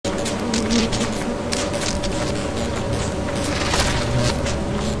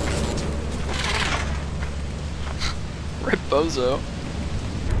bozo.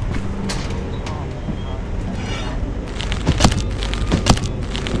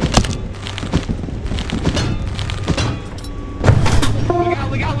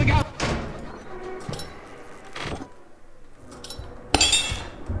 Look out, look out!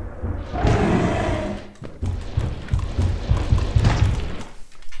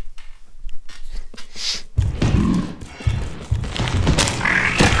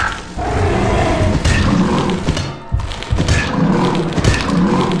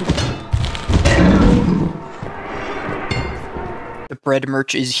 The bread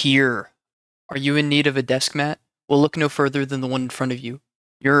merch is here. Are you in need of a desk mat? Well, look no further than the one in front of you.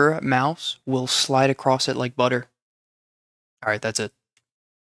 Your mouse will slide across it like butter. Alright, that's it.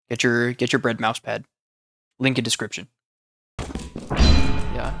 Get your bread mouse pad. Link in description.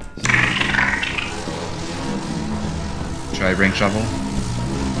 Yeah. Should I bring shovel?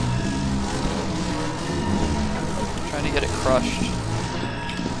 Trying to get it crushed.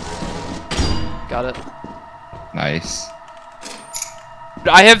 Got it. Nice.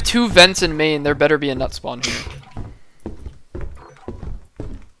 I have 2 vents in main. There better be a nut spawn here.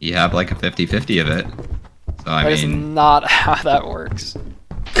 You have like a 50-50 of it. So I That is mean, not how that works.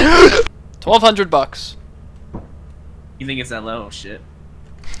 1,200 bucks. You think it's that low? Shit.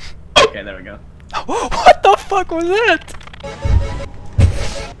 Okay, there we go. What the fuck was that?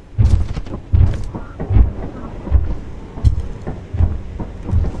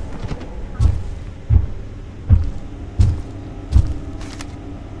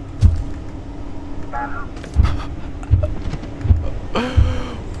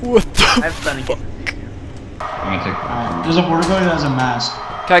 What the I have stunning fuck? I'm gonna take. There's a border guard that has a mask.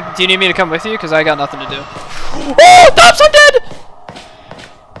 Do you need me to come with you? Because I got nothing to do. Oh, Thompson dead!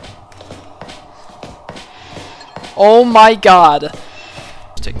 Oh my god.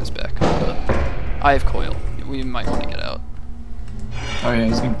 Let's take this back. But I have coil. We might want to get out. Oh yeah,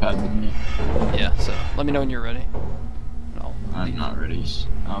 he's gonna pad with me. Yeah, so let me know when you're ready. No, I'm not ready.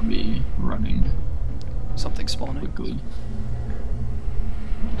 I'll be running something spawning. quickly.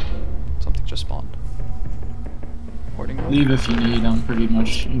 Something just spawned. Hoarding room. Leave if you need. I'm pretty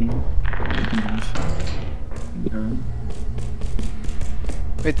much taking off. There.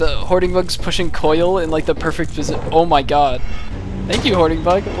 Wait, the hoarding bug's pushing coil in like the perfect visit. Oh my god. Thank you, hoarding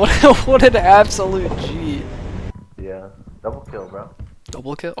bug. What an absolute G. Yeah, double kill, bro.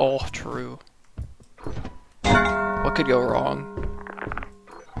 Double kill? Oh, true. What could go wrong?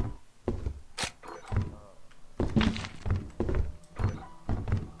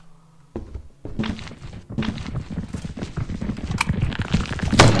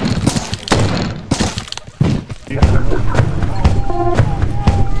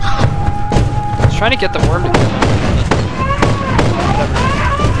 Trying to get the worm to kill him.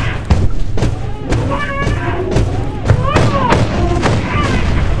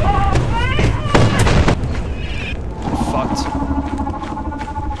 Fucked.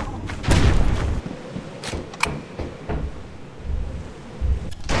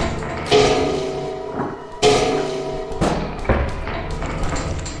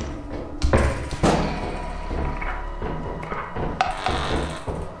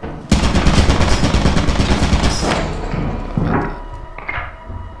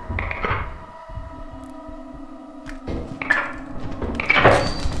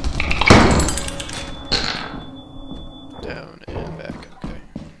 Down and back, okay.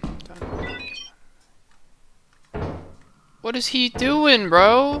 Down. What is he doing,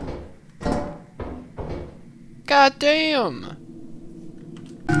 bro? God damn!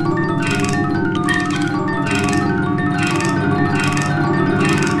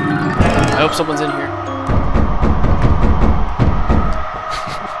 I hope someone's in here.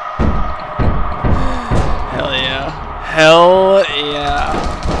 Hell yeah. Hell yeah.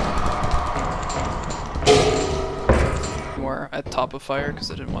 More at top of fire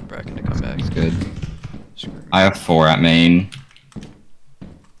because I didn't want Bracken to come back. It's good. Screw me. I have 4 at main.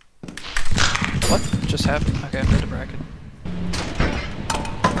 What just happened? Okay, I'm dead to Bracken.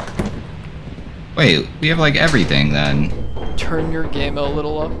 Wait, we have like everything then. Turn your game a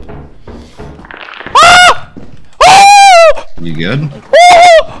little up. Ah! Ah! You good?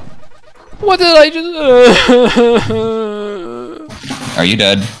 Ah! What did I just? Are you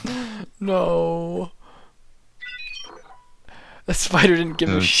dead? No. The spider didn't give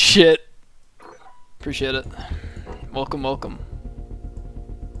a Dude. shit. Appreciate it. Welcome, welcome.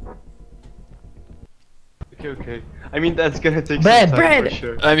 Okay, okay. I mean, that's gonna take Bread, some time bread. for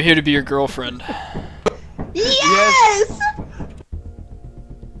sure. I'm here to be your girlfriend. Yes!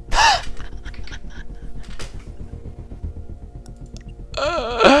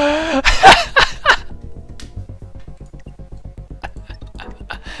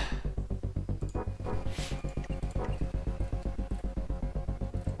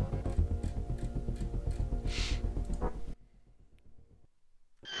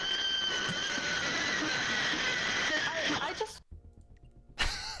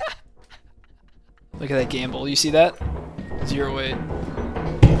 Look at that gamble. You see that? 0-8.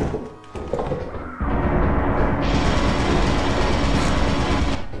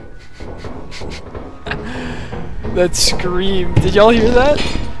 That scream. Did y'all hear that?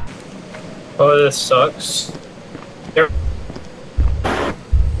 Oh, this sucks. There.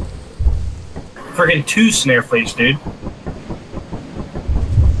 Friggin' 2 snare fleets, dude.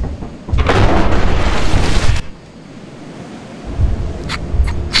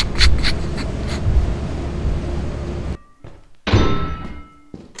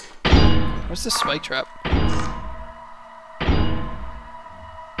 Where's the spike trap?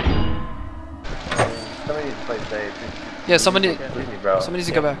 Somebody needs to play safe. Yeah, somebody Leave me, bro. needs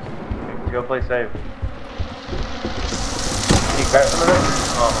to go back. Go play safe. You grab some of it?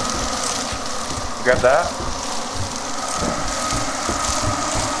 Oh. You grab that?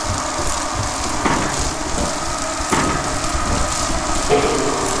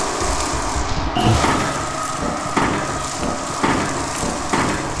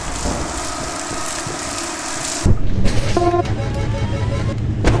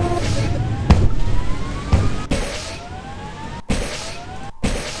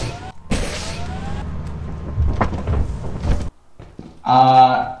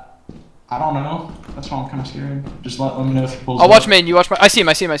 I don't know. That's why I'm kind of scared. Just let me know if he pulls I'll up. watch main. You watch my. I see him.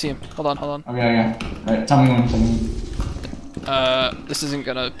 I see him. I see him. Hold on. Hold on. Okay. Right, tell me when. Tell me when. This isn't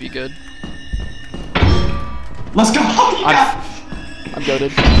gonna be good. Let's go! I'm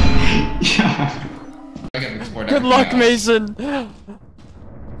goated. Yeah. Good luck, Mason.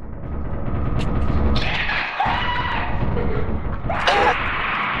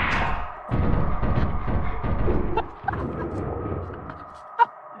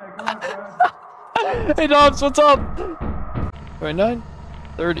 Hey Dobbs, what's up? 29?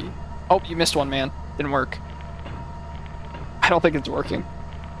 30. Oh, you missed one, man. Didn't work. I don't think it's working.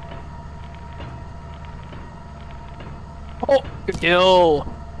 Oh, good kill.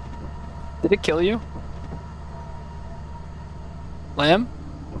 Did it kill you? Lamb?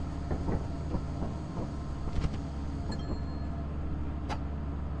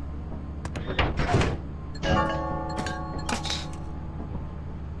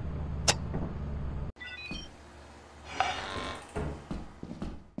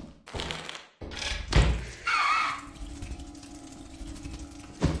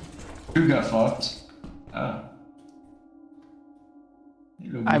 Who got fucked?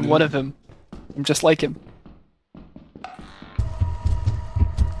 I'm one of him. I'm just like him.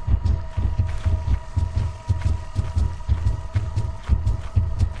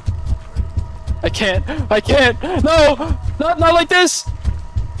 I can't! No! Not like this!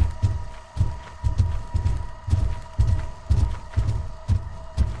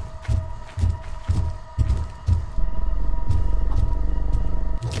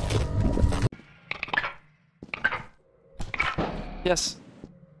 Yes.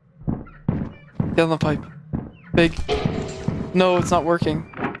 Get on the pipe. Big. No, it's not working.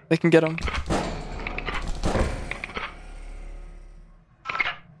 They can get him.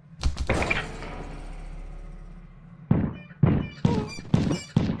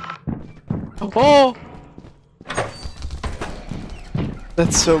 Oh!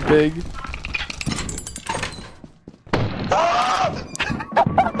 That's so big.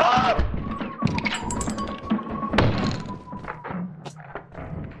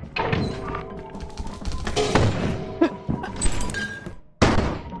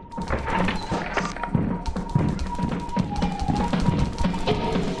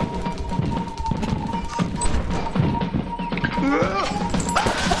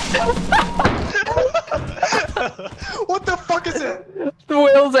 What the fuck is it? The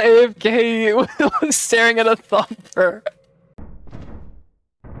whale's AFK. Will staring at a thumper.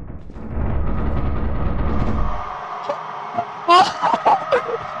 Oh!